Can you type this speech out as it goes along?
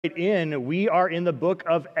We are in the book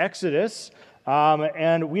of Exodus,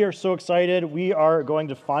 and we are so excited. We are going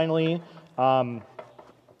to finally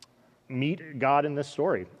meet God in this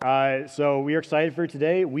story. So we are excited for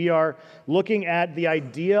today. We are looking at the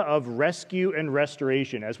idea of rescue and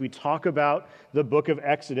restoration as we talk about the book of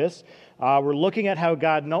Exodus. We're looking at how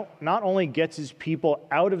God not only gets his people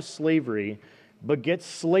out of slavery, but gets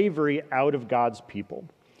slavery out of God's people.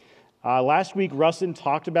 Last week, Rustin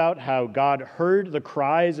talked about how God heard the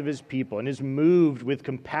cries of his people and is moved with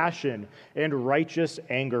compassion and righteous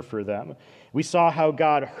anger for them. We saw how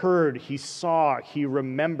God heard, he saw, he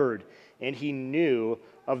remembered, and he knew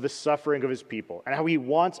of the suffering of his people, and how he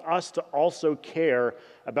wants us to also care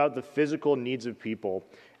about the physical needs of people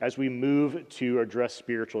as we move to address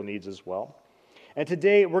spiritual needs as well. And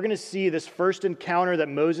today, we're going to see this first encounter that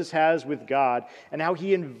Moses has with God and how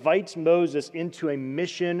he invites Moses into a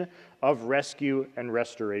mission of rescue and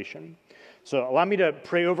restoration. So allow me to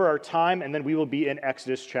pray over our time, and then we will be in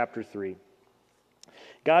Exodus chapter 3.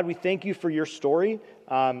 God, we thank you for your story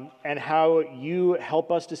and how you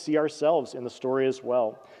help us to see ourselves in the story as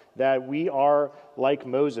well. That we are like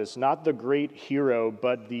Moses, not the great hero,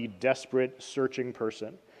 but the desperate, searching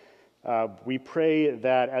person. We pray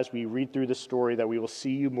that as we read through the story that we will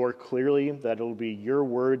see you more clearly, that it will be your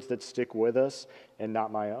words that stick with us and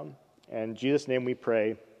not my own. In Jesus' name we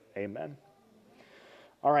pray, amen.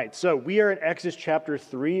 All right, so we are in Exodus chapter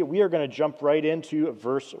 3. We are going to jump right into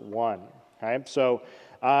verse 1. Okay? So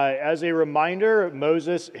as a reminder,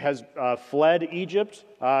 Moses has fled Egypt.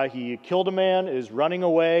 He killed a man, is running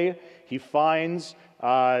away. He finds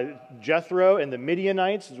Jethro and the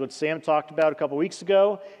Midianites, is what Sam talked about a couple weeks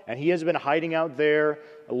ago, and he has been hiding out there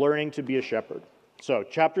learning to be a shepherd. So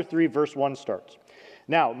chapter 3, verse 1 starts.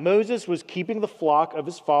 Now, Moses was keeping the flock of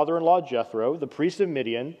his father-in-law Jethro, the priest of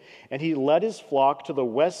Midian, and he led his flock to the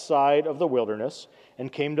west side of the wilderness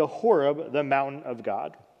and came to Horeb, the mountain of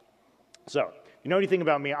God. So, you know anything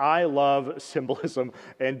about me, I love symbolism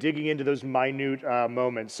and digging into those minute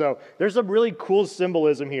moments. So there's some really cool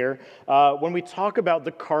symbolism here when we talk about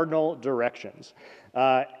the cardinal directions.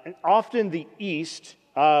 Often the east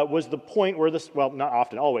was the point where not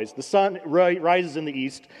often, always, the sun rises in the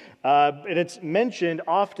east. And it's mentioned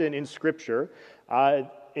often in Scripture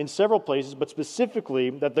in several places, but specifically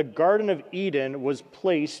that the Garden of Eden was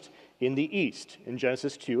placed in the east in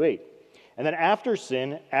Genesis 2:8. And then after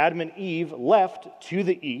sin, Adam and Eve left to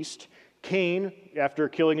the east. Cain, after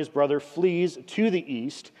killing his brother, flees to the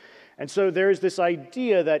east. And so there's this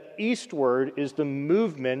idea that eastward is the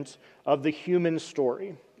movement of the human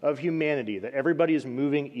story, of humanity, that everybody is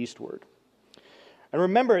moving eastward. And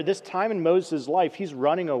remember, at this time in Moses' life, he's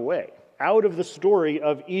running away out of the story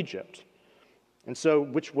of Egypt. And so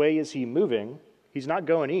which way is he moving? He's not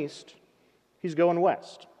going east. He's going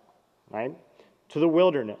west, right? To the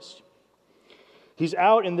wilderness. He's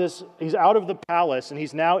out of the palace, and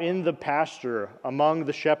he's now in the pasture among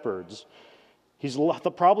the shepherds. He's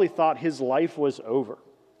probably thought his life was over.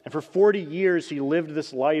 And for 40 years, he lived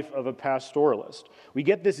this life of a pastoralist. We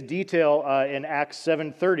get this detail in Acts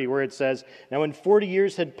 7:30, where it says, "Now when 40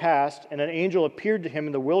 years had passed, and an angel appeared to him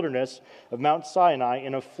in the wilderness of Mount Sinai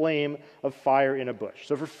in a flame of fire in a bush."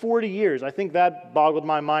 So for 40 years, I think that boggled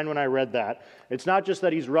my mind when I read that. It's not just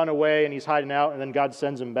that he's run away and he's hiding out, and then God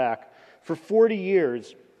sends him back. For 40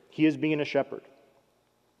 years, he is being a shepherd.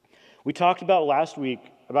 We talked about last week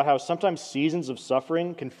about how sometimes seasons of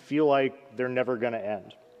suffering can feel like they're never going to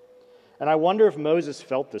end. And I wonder if Moses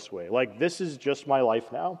felt this way, like this is just my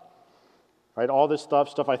life now. Right? All this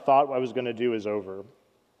stuff I thought I was going to do is over.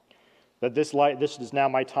 That this is now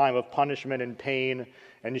my time of punishment and pain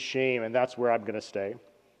and shame, and that's where I'm going to stay.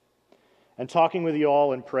 And talking with you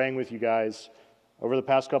all and praying with you guys over the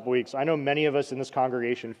past couple weeks, I know many of us in this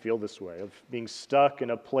congregation feel this way, of being stuck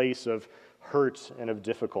in a place of hurt and of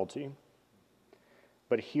difficulty.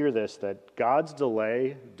 But hear this, that God's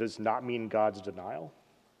delay does not mean God's denial.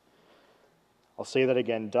 I'll say that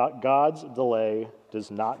again. God's delay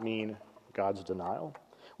does not mean God's denial.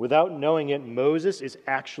 Without knowing it, Moses is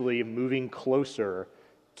actually moving closer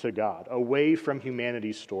to God, away from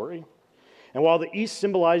humanity's story. And while the East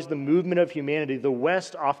symbolized the movement of humanity, the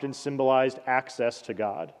West often symbolized access to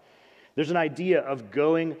God. There's an idea of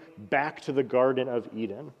going back to the Garden of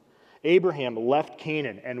Eden. Abraham left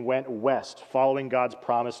Canaan and went west, following God's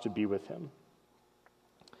promise to be with him.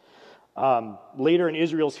 Later in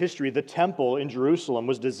Israel's history, the temple in Jerusalem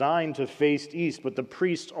was designed to face east, but the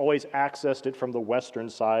priests always accessed it from the western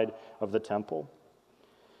side of the temple.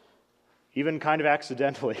 Even kind of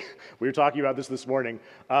accidentally, we were talking about this morning,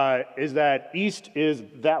 is that east is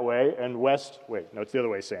that way and west, it's the other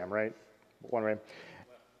way, Sam, right? One way.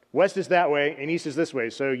 West is that way, and east is this way.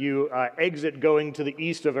 So you exit going to the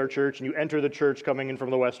east of our church, and you enter the church coming in from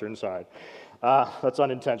the western side. That's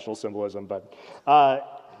unintentional symbolism, but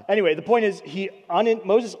anyway, the point is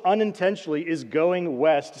Moses unintentionally is going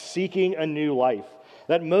west, seeking a new life.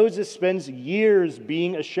 That Moses spends years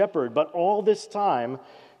being a shepherd, but all this time,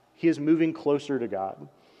 he is moving closer to God.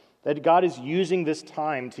 That God is using this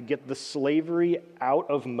time to get the slavery out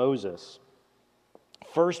of Moses.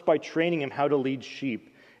 First, by training him how to lead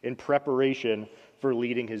sheep in preparation for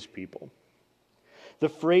leading his people. The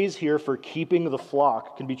phrase here for keeping the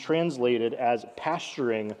flock can be translated as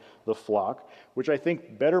pasturing the flock, which I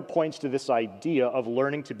think better points to this idea of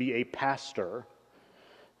learning to be a pastor.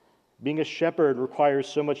 Being a shepherd requires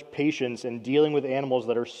so much patience and dealing with animals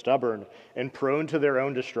that are stubborn and prone to their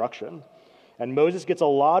own destruction. And Moses gets a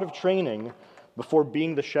lot of training before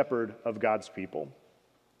being the shepherd of God's people.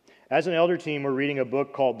 As an elder team, we're reading a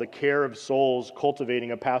book called The Care of Souls,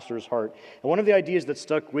 Cultivating a Pastor's Heart. And one of the ideas that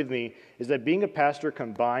stuck with me is that being a pastor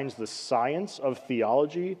combines the science of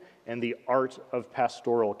theology and the art of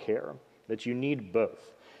pastoral care, that you need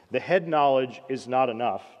both. The head knowledge is not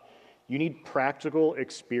enough. You need practical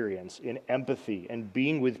experience in empathy and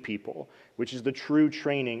being with people, which is the true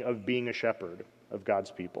training of being a shepherd of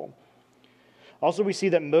God's people. Also, we see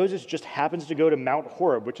that Moses just happens to go to Mount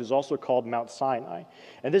Horeb, which is also called Mount Sinai.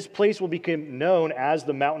 And this place will become known as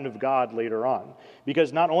the mountain of God later on,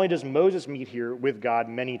 because not only does Moses meet here with God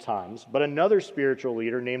many times, but another spiritual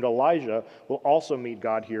leader named Elijah will also meet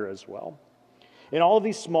God here as well. In all of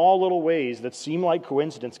these small little ways that seem like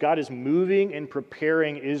coincidence, God is moving and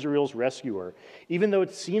preparing Israel's rescuer, even though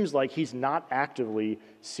it seems like he's not actively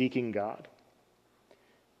seeking God.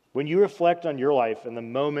 When you reflect on your life and the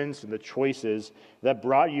moments and the choices that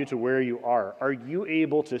brought you to where you are you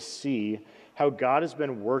able to see how God has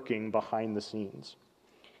been working behind the scenes?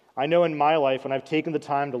 I know in my life, when I've taken the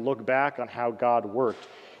time to look back on how God worked,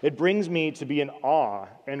 it brings me to be in awe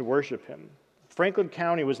and worship him. Franklin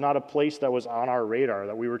County was not a place that was on our radar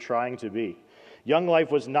that we were trying to be. Young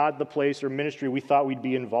Life was not the place or ministry we thought we'd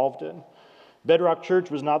be involved in. Bedrock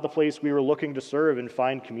Church was not the place we were looking to serve and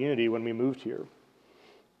find community when we moved here.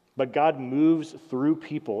 But God moves through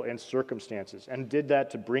people and circumstances and did that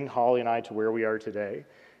to bring Holly and I to where we are today,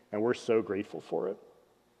 and we're so grateful for it.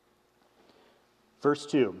 Verse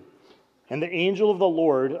 2, and the angel of the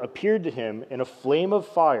Lord appeared to him in a flame of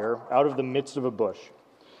fire out of the midst of a bush.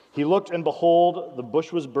 He looked, and behold, the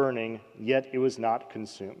bush was burning, yet it was not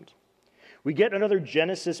consumed. We get another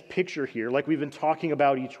Genesis picture here, like we've been talking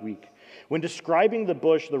about each week. When describing the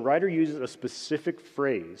bush, the writer uses a specific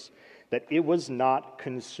phrase, that it was not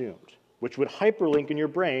consumed, which would hyperlink in your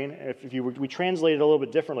brain, if we translate it a little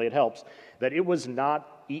bit differently, it helps, that it was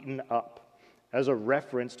not eaten up, as a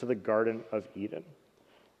reference to the Garden of Eden.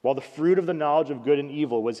 While the fruit of the knowledge of good and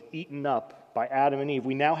evil was eaten up by Adam and Eve,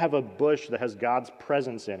 we now have a bush that has God's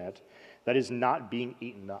presence in it that is not being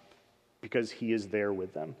eaten up, because he is there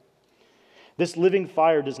with them. This living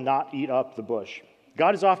fire does not eat up the bush.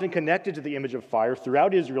 God is often connected to the image of fire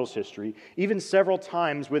throughout Israel's history, even several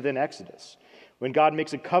times within Exodus. When God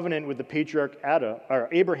makes a covenant with the patriarch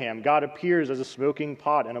Abraham, God appears as a smoking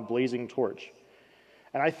pot and a blazing torch.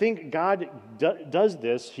 And I think God does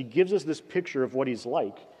this, he gives us this picture of what he's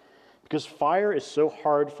like, because fire is so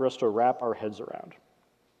hard for us to wrap our heads around.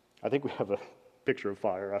 I think we have a picture of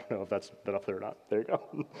fire. I don't know if that's been up there or not. There you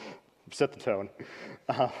go. Set the tone.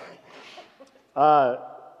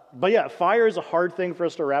 But yeah, fire is a hard thing for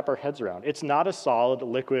us to wrap our heads around. It's not a solid,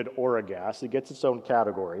 liquid, or a gas. It gets its own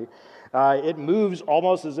category. It moves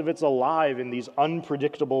almost as if it's alive in these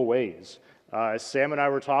unpredictable ways. As Sam and I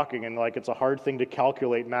were talking, and it's a hard thing to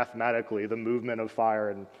calculate mathematically, the movement of fire,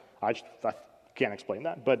 and I can't explain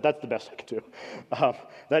that, but that's the best I can do.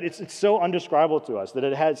 That it's so undescribable to us, that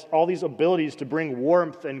it has all these abilities to bring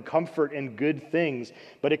warmth and comfort and good things,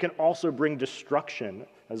 but it can also bring destruction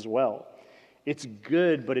as well. It's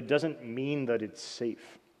good, but it doesn't mean that it's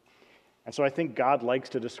safe. And so I think God likes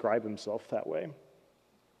to describe himself that way.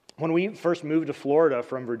 When we first moved to Florida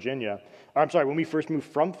from Virginia, when we first moved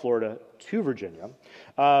from Florida to Virginia,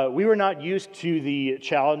 we were not used to the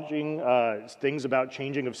challenging things about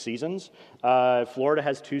changing of seasons. Florida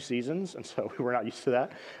has 2 seasons, and so we were not used to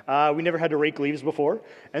that. We never had to rake leaves before.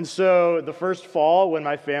 And so the first fall, when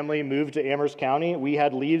my family moved to Amherst County, we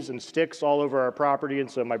had leaves and sticks all over our property,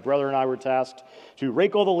 and so my brother and I were tasked to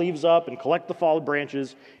rake all the leaves up and collect the fallen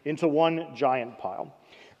branches into one giant pile.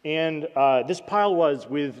 And this pile was,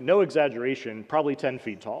 with no exaggeration, probably 10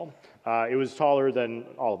 feet tall. It was taller than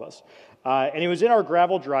all of us. And it was in our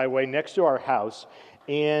gravel driveway next to our house.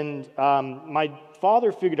 And my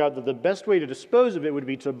father figured out that the best way to dispose of it would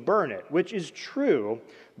be to burn it, which is true,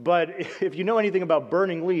 But if you know anything about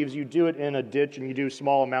burning leaves, you do it in a ditch and you do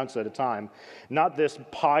small amounts at a time, not this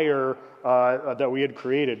pyre that we had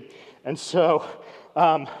created. And so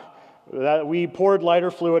we poured lighter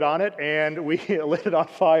fluid on it and we lit it on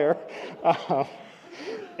fire.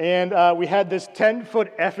 And we had this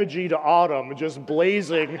 10-foot effigy to Autumn just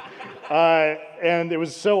blazing, and it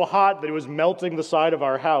was so hot that it was melting the side of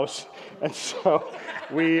our house. And so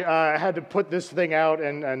we had to put this thing out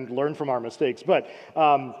and learn from our mistakes. But,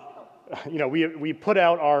 we put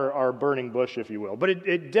out our burning bush, if you will. But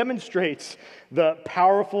it demonstrates the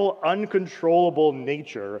powerful, uncontrollable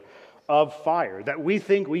nature of fire that we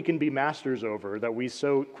think we can be masters over, that we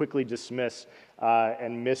so quickly dismiss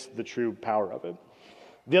and miss the true power of it.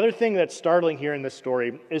 The other thing that's startling here in this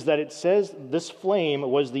story is that it says this flame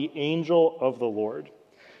was the angel of the Lord.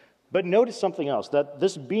 But notice something else, that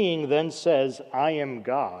this being then says, I am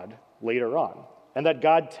God, later on. And that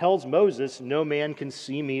God tells Moses, no man can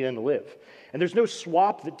see me and live. And there's no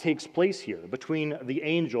swap that takes place here between the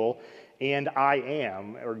angel and I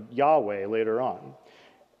am, or Yahweh, later on.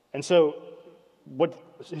 And so what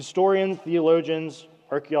historians, theologians,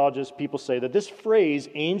 archaeologists, people say that this phrase,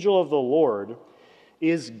 angel of the Lord,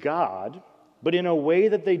 is God, but in a way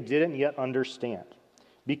that they didn't yet understand,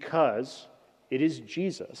 because it is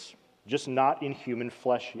Jesus, just not in human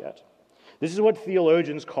flesh yet. This is what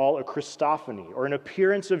theologians call a Christophany, or an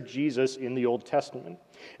appearance of Jesus in the Old Testament.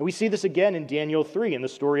 And we see this again in Daniel 3, in the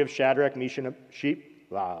story of Shadrach, Meshach,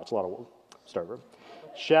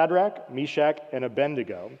 and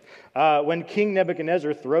Abednego, when King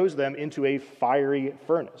Nebuchadnezzar throws them into a fiery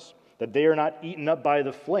furnace, that they are not eaten up by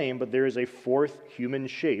the flame, but there is a fourth human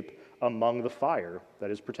shape among the fire that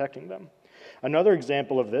is protecting them. Another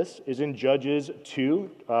example of this is in Judges 2,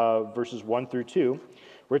 verses 1 through 2,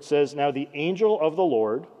 where it says, Now the angel of the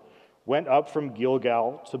Lord went up from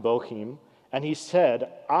Gilgal to Bochim, and he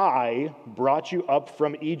said, I brought you up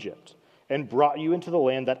from Egypt, and brought you into the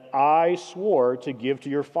land that I swore to give to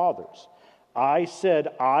your fathers. I said,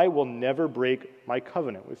 I will never break my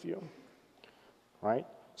covenant with you. Right?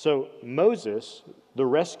 So Moses, the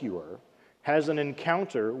rescuer, has an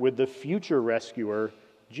encounter with the future rescuer,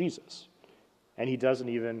 Jesus, and he doesn't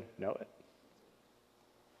even know it.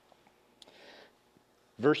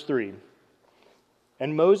 Verse 3,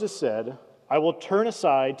 And Moses said, I will turn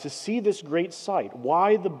aside to see this great sight,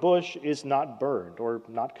 why the bush is not burned or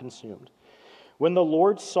not consumed. When the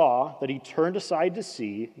Lord saw that he turned aside to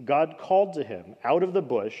see, God called to him out of the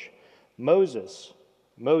bush, Moses,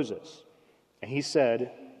 Moses. And he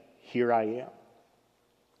said, Here I am.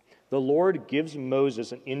 The Lord gives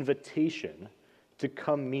Moses an invitation to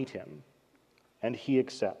come meet him, and he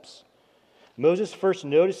accepts. Moses first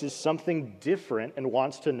notices something different and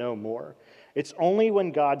wants to know more. It's only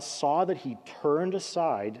when God saw that he turned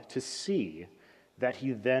aside to see that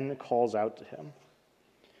he then calls out to him.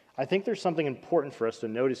 I think there's something important for us to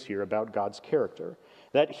notice here about God's character,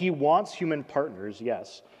 that he wants human partners,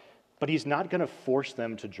 yes, but he's not going to force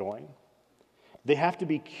them to join. They have to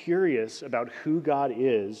be curious about who God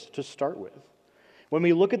is to start with. When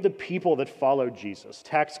we look at the people that followed Jesus,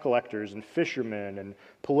 tax collectors and fishermen and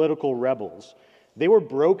political rebels, they were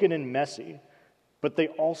broken and messy, but they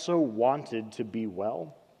also wanted to be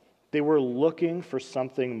well. They were looking for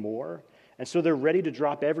something more, and so they're ready to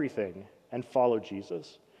drop everything and follow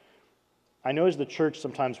Jesus. I know as the church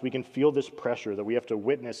sometimes we can feel this pressure that we have to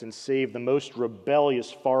witness and save the most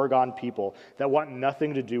rebellious, far-gone people that want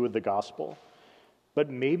nothing to do with the gospel. But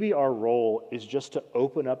maybe our role is just to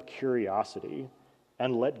open up curiosity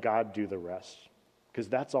and let God do the rest, because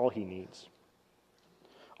that's all he needs.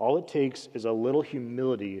 All it takes is a little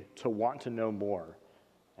humility to want to know more,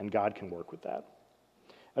 and God can work with that.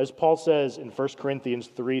 As Paul says in 1 Corinthians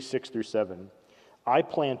 3, 6 through 7, I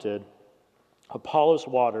planted, Apollos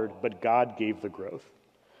watered, but God gave the growth.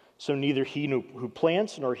 So neither he who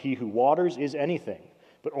plants nor he who waters is anything,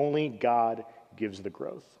 but only God gives the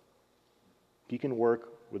growth. He can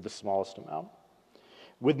work with the smallest amount.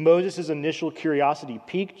 With Moses' initial curiosity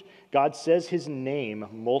piqued, God says his name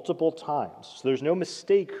multiple times, so there's no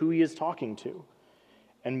mistake who he is talking to.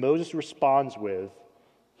 And Moses responds with,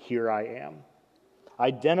 Here I am,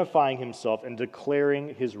 identifying himself and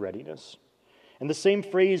declaring his readiness. And the same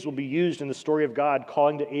phrase will be used in the story of God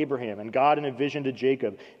calling to Abraham and God in a vision to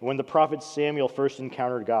Jacob. And when the prophet Samuel first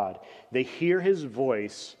encountered God, they hear his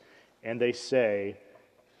voice and they say,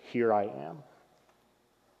 Here I am.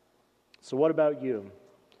 So what about you?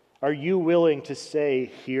 Are you willing to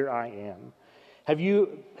say, Here I am? Have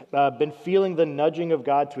you been feeling the nudging of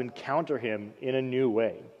God to encounter him in a new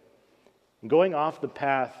way? Going off the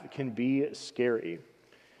path can be scary.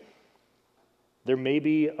 There may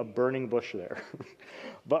be a burning bush there,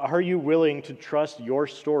 but are you willing to trust your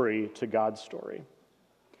story to God's story?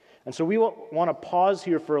 And so we want to pause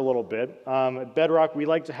here for a little bit. At Bedrock, we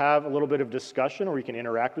like to have a little bit of discussion where we can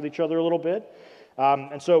interact with each other a little bit.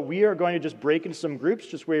 And so we are going to just break into some groups,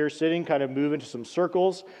 just where you're sitting, kind of move into some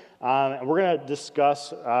circles. And we're going to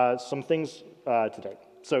discuss some things today.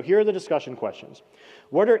 So here are the discussion questions.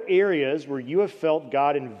 What are areas where you have felt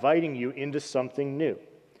God inviting you into something new?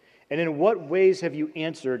 And in what ways have you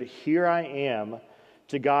answered, "Here I am,"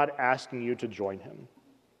 to God asking you to join him?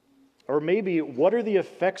 Or maybe, what are the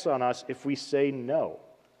effects on us if we say no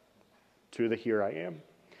to the "Here I am"?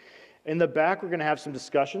 In the back, we're going to have some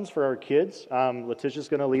discussions for our kids. Letitia's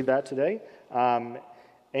going to lead that today.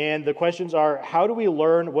 And the questions are, how do we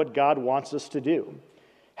learn what God wants us to do?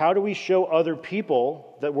 How do we show other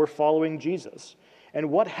people that we're following Jesus? And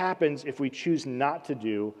what happens if we choose not to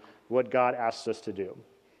do what God asks us to do?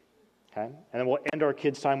 Okay? And then we'll end our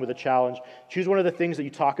kids' time with a challenge. Choose one of the things that you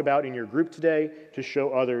talk about in your group today to show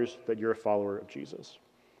others that you're a follower of Jesus.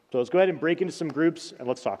 So let's go ahead and break into some groups, and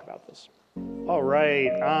let's talk about this. All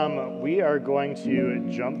right, we are going to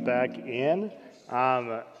jump back in.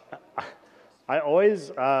 I always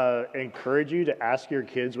encourage you to ask your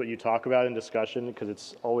kids what you talk about in discussion, because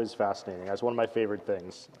it's always fascinating. That's one of my favorite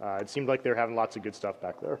things. It seemed like they're having lots of good stuff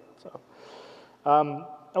back there. So,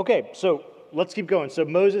 okay, so let's keep going. So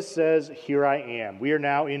Moses says, "Here I am." We are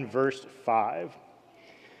now in verse 5.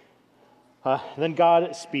 Then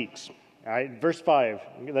God speaks. All right, verse 5.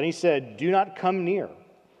 Then he said, "Do not come near."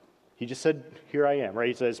 He just said, "Here I am," right?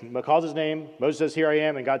 He says, calls his name. Moses says, "Here I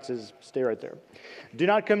am," and God says, "Stay right there. Do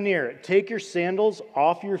not come near. Take your sandals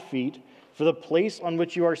off your feet, for the place on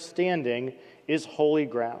which you are standing is holy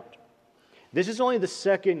ground." This is only the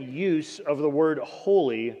second use of the word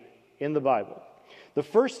holy in the Bible. The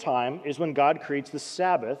first time is when God creates the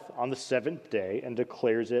Sabbath on the seventh day and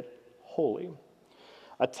declares it holy.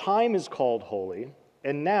 A time is called holy,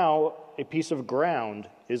 and now a piece of ground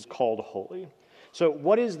is called holy. So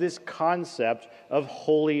what is this concept of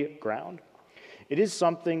holy ground? It is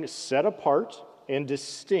something set apart and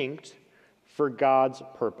distinct for God's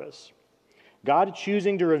purpose. God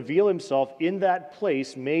choosing to reveal himself in that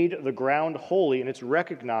place made the ground holy, and it's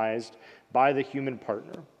recognized by the human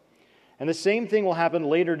partner. And the same thing will happen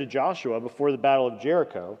later to Joshua before the Battle of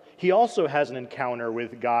Jericho. He also has an encounter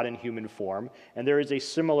with God in human form, and there is a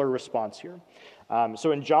similar response here.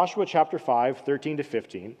 So in Joshua chapter 5, 13 to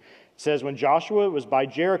 15, it says, "When Joshua was by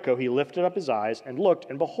Jericho, he lifted up his eyes and looked,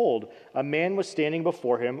 and behold, a man was standing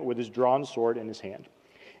before him with his drawn sword in his hand.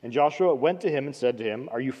 And Joshua went to him and said to him,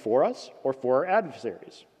 'Are you for us or for our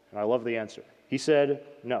adversaries?' And I love the answer. He said,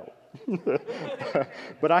 'No.'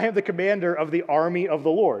 But I am the commander of the army of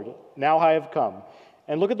the Lord. Now I have come."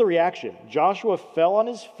 And look at the reaction. Joshua fell on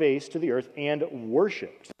his face to the earth and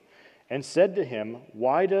worshipped, and said to him,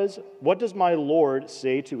 what does my Lord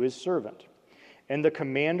say to his servant? And the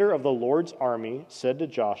commander of the Lord's army said to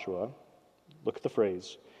Joshua, look at the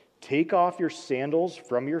phrase, "Take off your sandals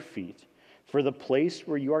from your feet, for the place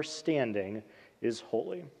where you are standing is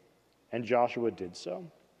holy." And Joshua did so.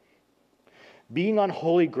 Being on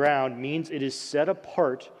holy ground means it is set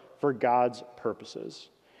apart for God's purposes.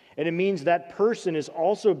 And it means that person is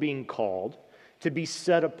also being called to be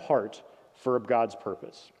set apart for God's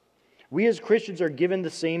purpose. We as Christians are given the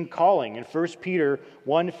same calling. In 1 Peter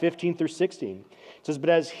 1, 15 through 16, it says, "But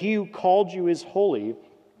as he who called you is holy,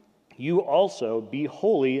 you also be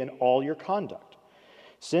holy in all your conduct.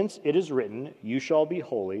 Since it is written, 'You shall be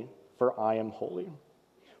holy, for I am holy.'"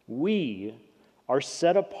 We are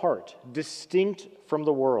set apart, distinct from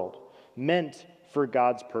the world, meant for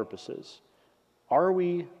God's purposes. Are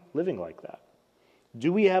we living like that?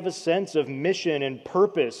 Do we have a sense of mission and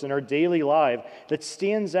purpose in our daily life that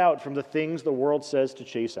stands out from the things the world says to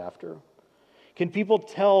chase after? Can people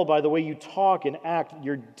tell by the way you talk and act that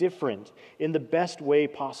you're different in the best way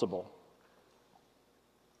possible?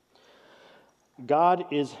 God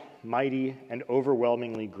is mighty and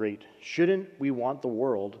overwhelmingly great. Shouldn't we want the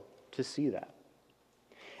world to see that?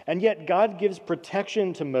 And yet God gives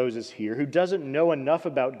protection to Moses here, who doesn't know enough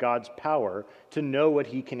about God's power to know what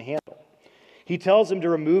he can handle. He tells him to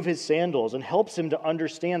remove his sandals and helps him to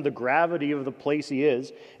understand the gravity of the place he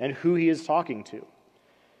is and who he is talking to.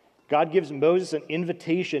 God gives Moses an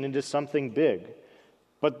invitation into something big,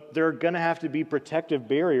 but there are going to have to be protective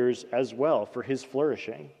barriers as well for his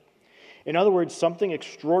flourishing. In other words, something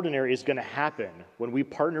extraordinary is going to happen when we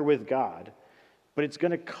partner with God, but it's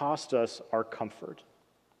going to cost us our comfort.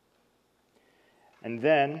 And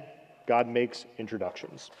then God makes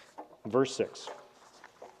introductions. Verse 6.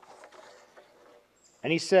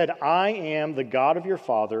 And he said, I am the God of your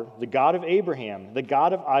father, the God of Abraham, the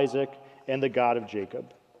God of Isaac, and the God of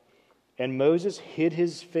Jacob. And Moses hid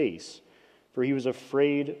his face, for he was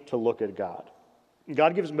afraid to look at God.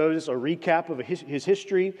 God gives Moses a recap of his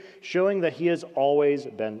history, showing that he has always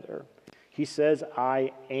been there. He says,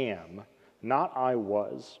 I am, not I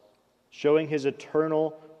was, showing his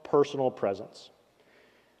eternal personal presence.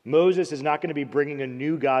 Moses is not going to be bringing a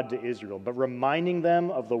new God to Israel, but reminding them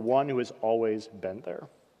of the one who has always been there.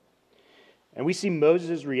 And we see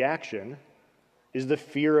Moses' reaction is the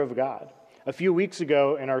fear of God. A few weeks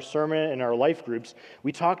ago in our sermon and our life groups,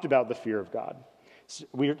 we talked about the fear of God.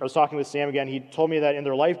 I was talking with Sam again. He told me that in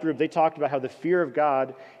their life group, they talked about how the fear of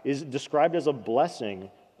God is described as a blessing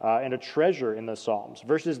and a treasure in the Psalms,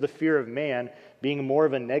 versus the fear of man being more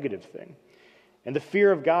of a negative thing. And the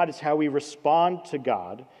fear of God is how we respond to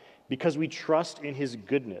God because we trust in his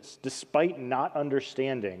goodness, despite not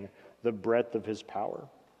understanding the breadth of his power.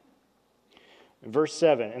 Verse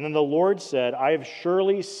 7, and then the Lord said, I have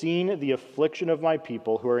surely seen the affliction of my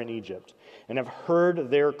people who are in Egypt, and have heard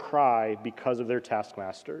their cry because of their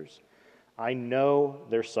taskmasters. I know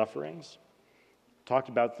their sufferings. Talked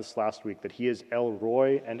about this last week, that he is El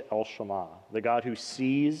Roi and El Shammah, the God who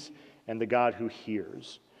sees and the God who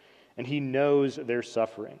hears. And he knows their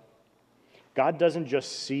suffering. God doesn't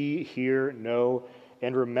just see, hear, know,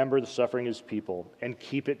 and remember the suffering of his people and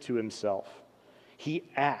keep it to himself. He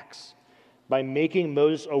acts by making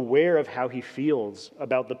Moses aware of how he feels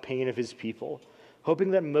about the pain of his people,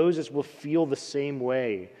 hoping that Moses will feel the same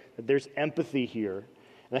way, that there's empathy here,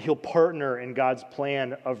 and that he'll partner in God's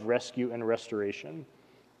plan of rescue and restoration.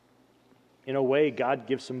 In a way, God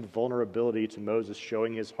gives some vulnerability to Moses,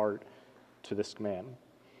 showing his heart to this man.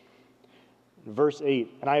 Verse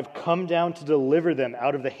 8, and I have come down to deliver them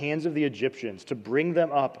out of the hands of the Egyptians, to bring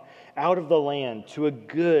them up out of the land to a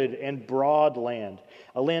good and broad land,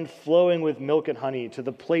 a land flowing with milk and honey, to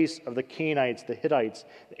the place of the Canaanites, the Hittites,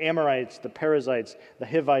 the Amorites, the Perizzites, the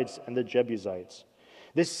Hivites, and the Jebusites.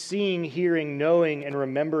 This seeing, hearing, knowing, and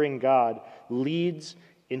remembering God leads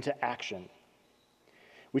into action.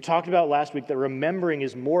 We talked about last week that remembering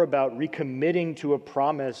is more about recommitting to a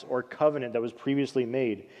promise or covenant that was previously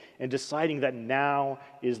made and deciding that now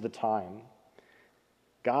is the time.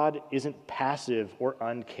 God isn't passive or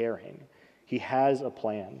uncaring. He has a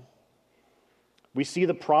plan. We see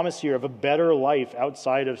the promise here of a better life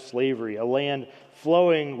outside of slavery, a land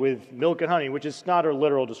flowing with milk and honey, which is not a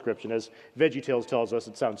literal description. As VeggieTales tells us,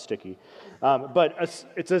 it sounds sticky. But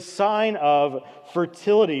it's a sign of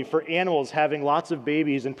fertility for animals having lots of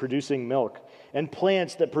babies and producing milk, and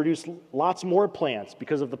plants that produce lots more plants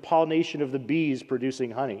because of the pollination of the bees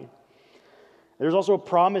producing honey. There's also a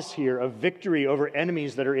promise here of victory over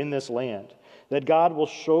enemies that are in this land, that God will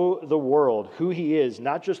show the world who he is,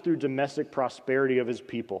 not just through domestic prosperity of his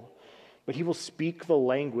people, but he will speak the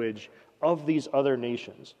language of these other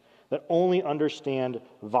nations that only understand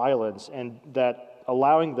violence, and that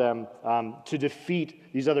allowing them to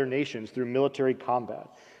defeat these other nations through military combat,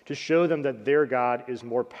 to show them that their God is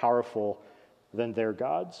more powerful than their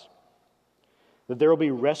gods. That there will be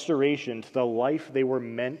restoration to the life they were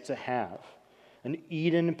meant to have. An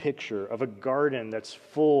Eden picture of a garden that's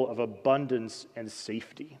full of abundance and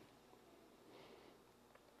safety.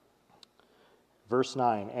 Verse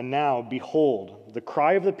 9, and now, behold, the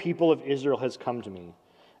cry of the people of Israel has come to me,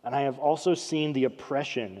 and I have also seen the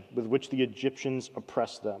oppression with which the Egyptians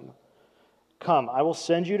oppress them. Come, I will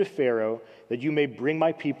send you to Pharaoh, that you may bring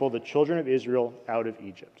my people, the children of Israel, out of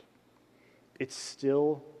Egypt. It's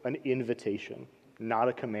still an invitation, not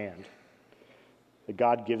a command, that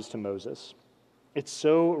God gives to Moses. It's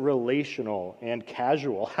so relational and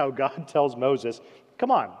casual how God tells Moses,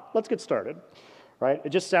 come on, let's get started, right? It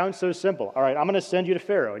just sounds so simple. All right, I'm going to send you to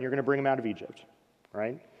Pharaoh, and you're going to bring him out of Egypt,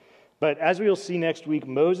 right? But as we will see next week,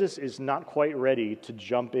 Moses is not quite ready to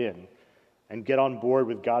jump in and get on board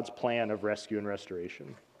with God's plan of rescue and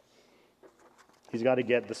restoration. He's got to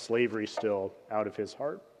get the slavery still out of his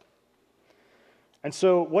heart. And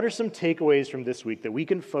so, what are some takeaways from this week that we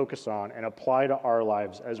can focus on and apply to our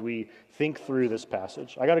lives as we think through this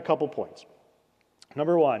passage? I got a couple points.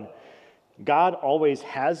 Number one, God always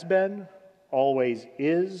has been, always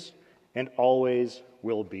is, and always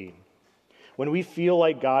will be. When we feel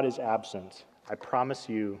like God is absent, I promise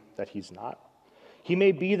you that he's not. He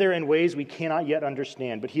may be there in ways we cannot yet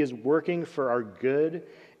understand, but he is working for our good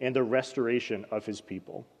and the restoration of his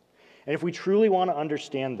people. And if we truly want to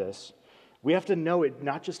understand this, we have to know it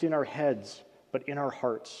not just in our heads, but in our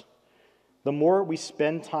hearts. The more we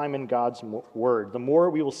spend time in God's word, the more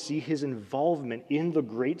we will see his involvement in the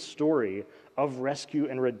great story of rescue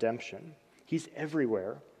and redemption. He's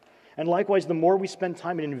everywhere. And likewise, the more we spend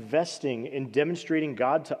time in investing in demonstrating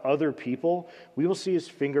God to other people, we will see his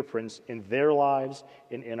fingerprints in their lives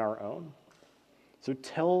and in our own. So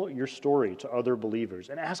tell your story to other believers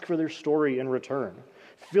and ask for their story in return.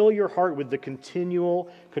 Fill your heart with the continual,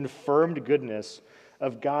 confirmed goodness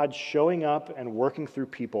of God showing up and working through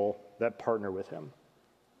people that partner with him.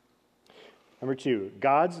 Number 2,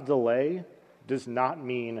 God's delay does not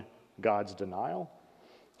mean God's denial.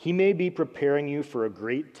 He may be preparing you for a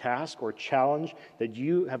great task or challenge that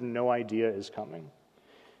you have no idea is coming.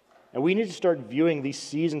 And we need to start viewing these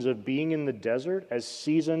seasons of being in the desert as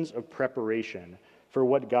seasons of preparation for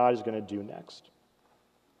what God is going to do next.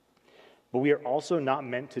 But we are also not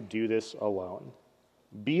meant to do this alone.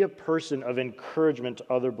 Be a person of encouragement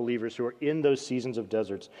to other believers who are in those seasons of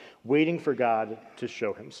deserts, waiting for God to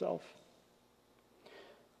show himself.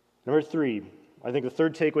 Number 3, I think the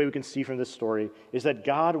third takeaway we can see from this story is that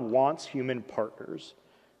God wants human partners,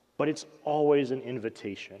 but it's always an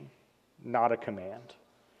invitation, not a command.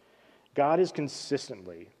 God is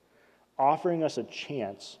consistently offering us a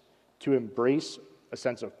chance to embrace a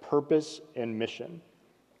sense of purpose and mission,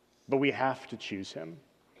 but we have to choose him.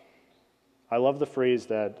 I love the phrase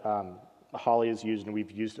that Holly has used, and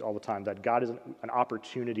we've used it all the time, that God is an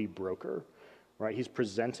opportunity broker, right? He's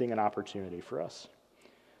presenting an opportunity for us.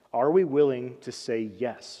 Are we willing to say,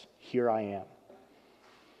 yes, here I am?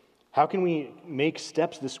 How can we make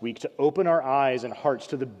steps this week to open our eyes and hearts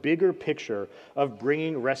to the bigger picture of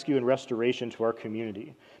bringing rescue and restoration to our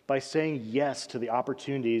community by saying yes to the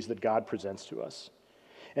opportunities that God presents to us?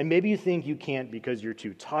 And maybe you think you can't because you're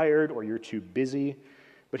too tired or you're too busy,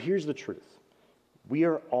 but here's the truth. We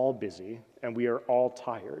are all busy and we are all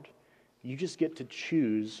tired. You just get to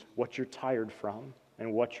choose what you're tired from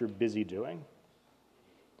and what you're busy doing.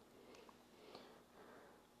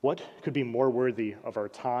 What could be more worthy of our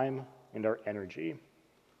time and our energy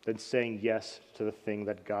than saying yes to the thing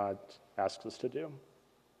that God asks us to do?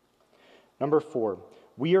 Number 4,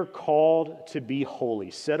 we are called to be holy,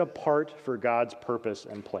 set apart for God's purpose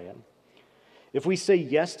and plan. If we say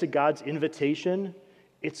yes to God's invitation,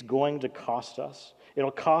 it's going to cost us. It'll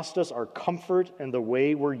cost us our comfort and the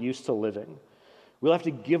way we're used to living. We'll have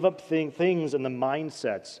to give up things and the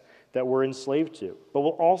mindsets that we're enslaved to. But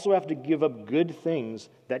we'll also have to give up good things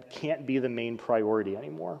that can't be the main priority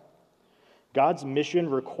anymore. God's mission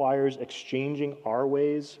requires exchanging our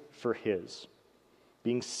ways for his,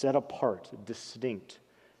 being set apart, distinct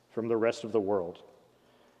from the rest of the world.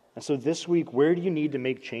 And so this week, where do you need to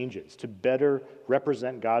make changes to better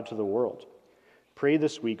represent God to the world? Pray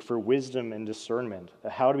this week for wisdom and discernment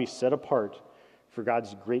of how to be set apart for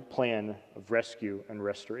God's great plan of rescue and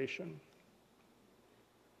restoration.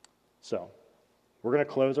 So, we're going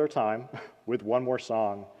to close our time with one more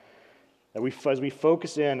song that as we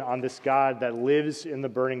focus in on this God that lives in the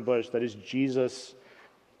burning bush, that is Jesus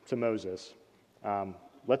to Moses.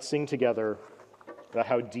 Let's sing together about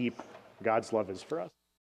how deep God's love is for us.